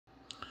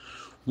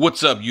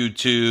What's up,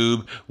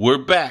 YouTube? We're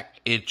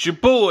back. It's your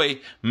boy,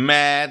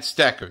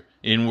 MADDESTSTACKER.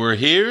 And we're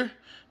here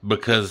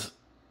because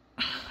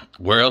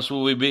where else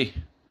will we be?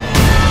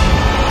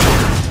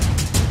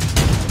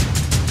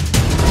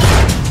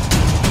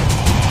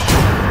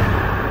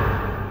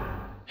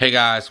 Hey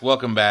guys,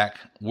 welcome back.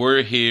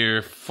 We're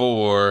here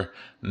for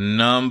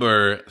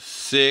number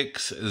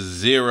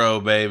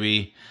 60,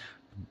 baby.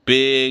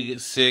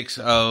 Big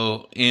 60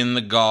 in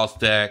the Gaw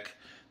stack.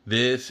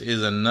 This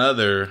is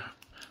another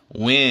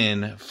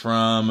win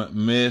from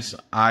Miss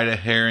Ida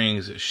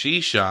Herring's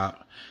She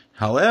Shop.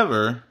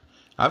 However,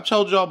 I've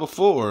told y'all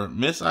before,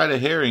 Miss Ida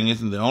Herring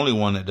isn't the only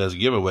one that does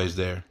giveaways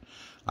there.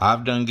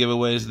 I've done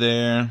giveaways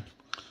there.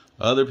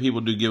 Other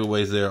people do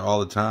giveaways there all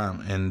the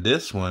time. And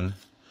this one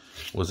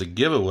was a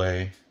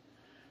giveaway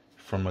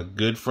from a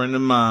good friend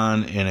of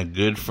mine and a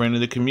good friend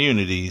of the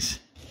community's,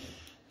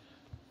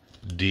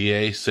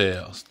 DA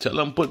Sales. Tell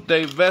them put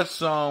their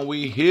vests on.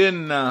 We here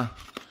now.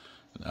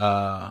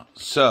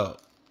 So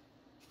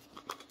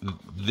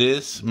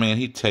this, man,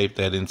 he taped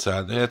that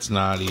inside. That's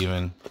not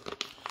even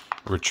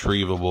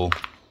retrievable.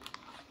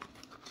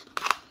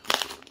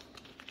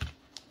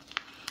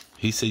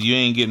 He said, you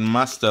ain't getting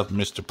my stuff,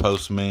 Mr.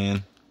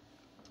 Postman.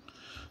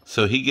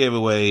 So he gave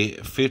away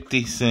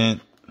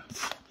 50-cent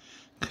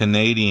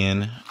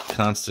Canadian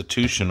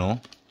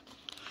Constitutional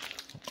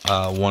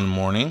one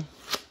morning.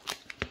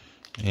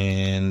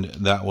 And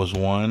that was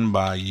won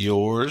by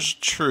yours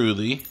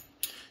truly.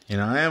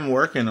 And I am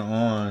working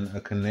on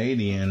a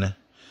Canadian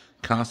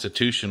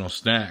Constitutional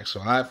stack.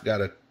 So I've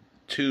got a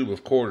tube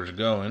of quarters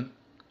going.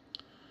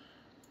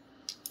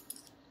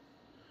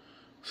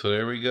 So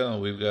there we go.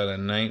 We've got a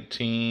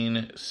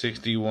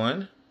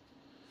 1961.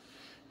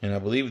 And I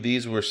believe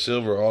these were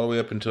silver all the way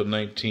up until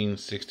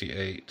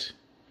 1968.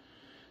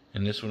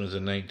 And this one is a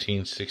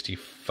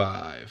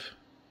 1965.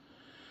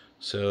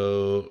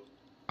 So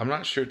I'm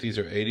not sure if these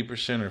are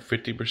 80% or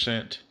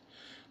 50%.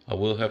 I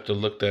will have to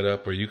look that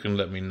up, or you can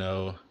let me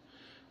know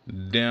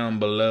down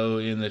below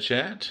in the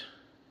chat.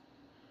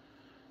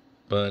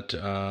 But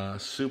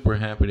super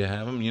happy to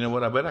have them. You know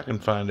what? I bet I can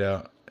find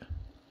out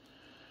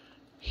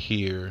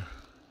here.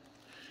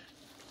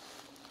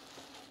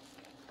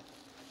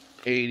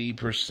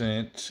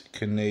 80%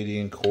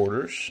 Canadian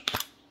quarters.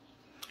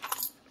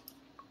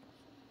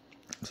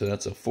 So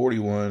that's a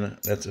 41.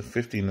 That's a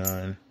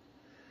 59.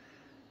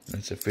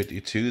 That's a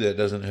 52. That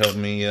doesn't help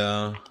me.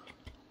 That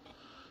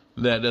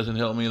doesn't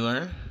help me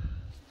learn.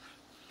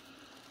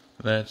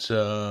 That's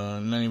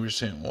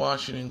 90%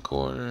 Washington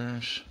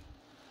quarters.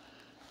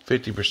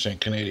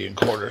 50% Canadian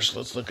quarters.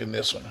 Let's look at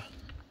this one.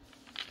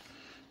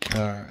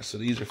 Alright, so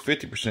these are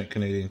 50%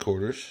 Canadian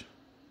quarters.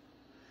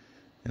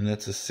 And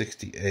that's a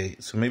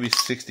 68. So maybe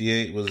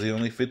 68 was the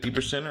only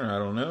 50%er. I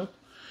don't know.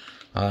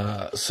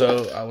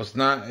 So I was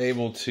not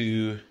able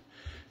to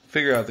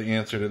figure out the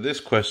answer to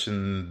this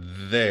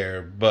question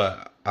there.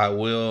 But I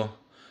will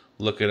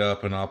look it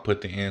up and I'll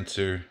put the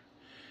answer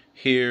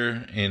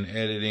here in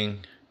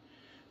editing.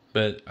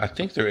 But I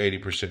think they're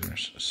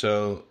 80%ers.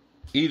 So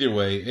either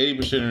way,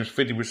 80%ers,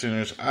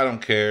 50%ers, I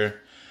don't care.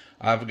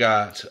 I've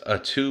got a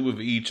tube of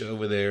each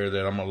over there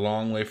that I'm a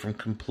long way from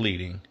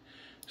completing.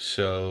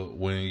 So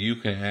when you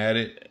can add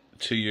it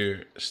to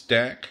your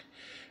stack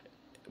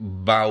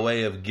by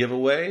way of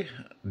giveaway,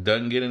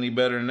 doesn't get any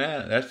better than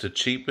that. That's the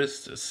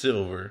cheapest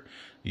silver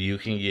you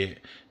can get.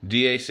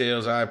 DA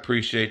Sales, I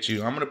appreciate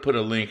you. I'm going to put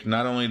a link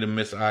not only to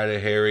Miss Ida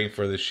Herring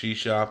for the She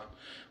Shop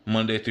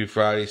Monday through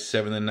Friday,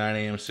 7 to 9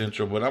 a.m.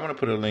 Central, but I'm going to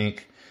put a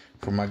link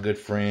for my good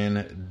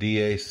friend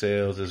DA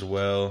Sales as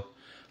well.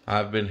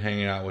 I've been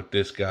hanging out with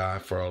this guy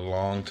for a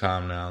long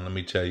time now, and let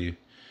me tell you,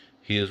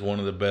 he is one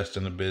of the best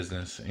in the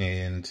business.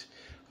 And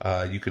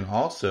you can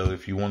also,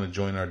 if you want to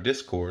join our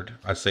Discord,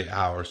 I say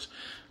ours.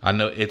 I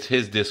know it's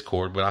his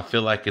Discord, but I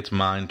feel like it's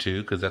mine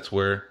too, because that's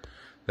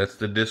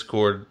the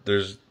Discord.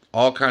 There's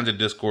all kinds of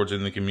Discords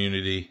in the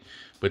community,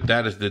 but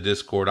that is the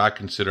Discord I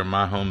consider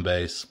my home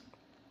base.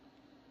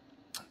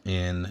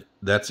 And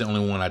that's the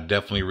only one I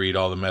definitely read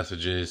all the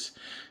messages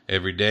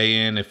every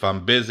day in. If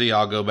I'm busy,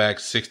 I'll go back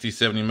 60,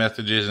 70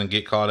 messages and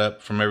get caught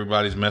up from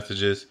everybody's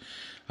messages.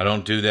 I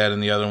don't do that in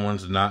the other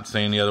ones. Not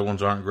saying the other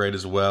ones aren't great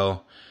as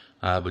well.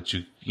 But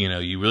you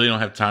really don't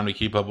have time to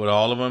keep up with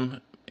all of them.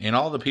 And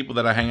all the people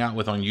that I hang out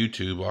with on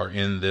YouTube are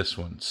in this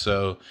one.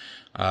 So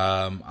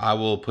I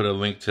will put a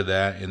link to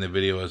that in the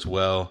video as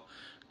well.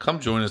 Come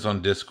join us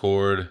on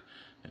Discord.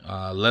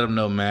 Let them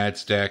know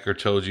MADDESTSTACKER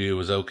told you it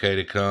was okay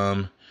to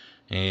come.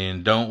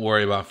 And don't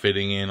worry about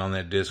fitting in on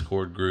that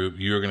Discord group.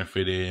 You're going to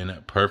fit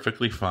in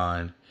perfectly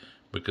fine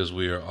because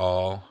we are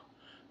all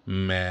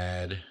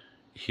mad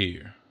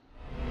here.